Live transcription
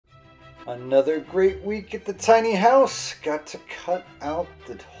Another great week at the tiny house. Got to cut out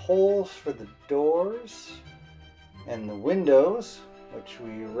the holes for the doors and the windows, which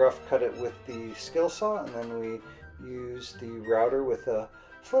we rough cut it with the skill saw, and then we use the router with a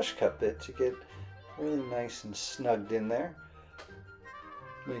flush cut bit to get really nice and snugged in there.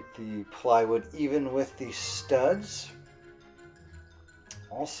 Make the plywood even with the studs.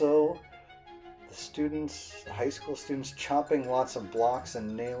 Also, the high school students, chopping lots of blocks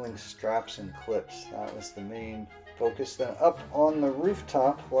and nailing straps and clips. That was the main focus. Then up on the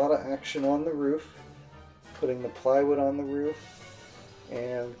rooftop, a lot of action on the roof. Putting the plywood on the roof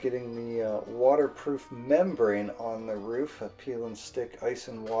and getting the waterproof membrane on the roof. A peel and stick ice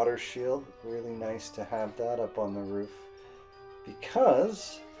and water shield. Really nice to have that up on the roof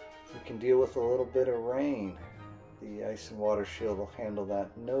because we can deal with a little bit of rain. The ice and water shield will handle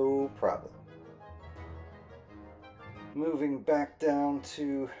that no problem. Moving back down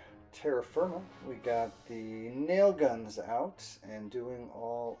to terra firma, we got the nail guns out and doing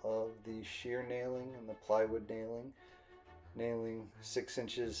all of the shear nailing and the plywood nailing. Nailing 6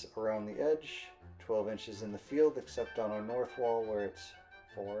 inches around the edge, 12 inches in the field, except on our north wall where it's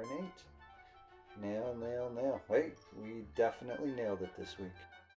 4 and 8. Nail, nail, nail. Wait, we definitely nailed it this week.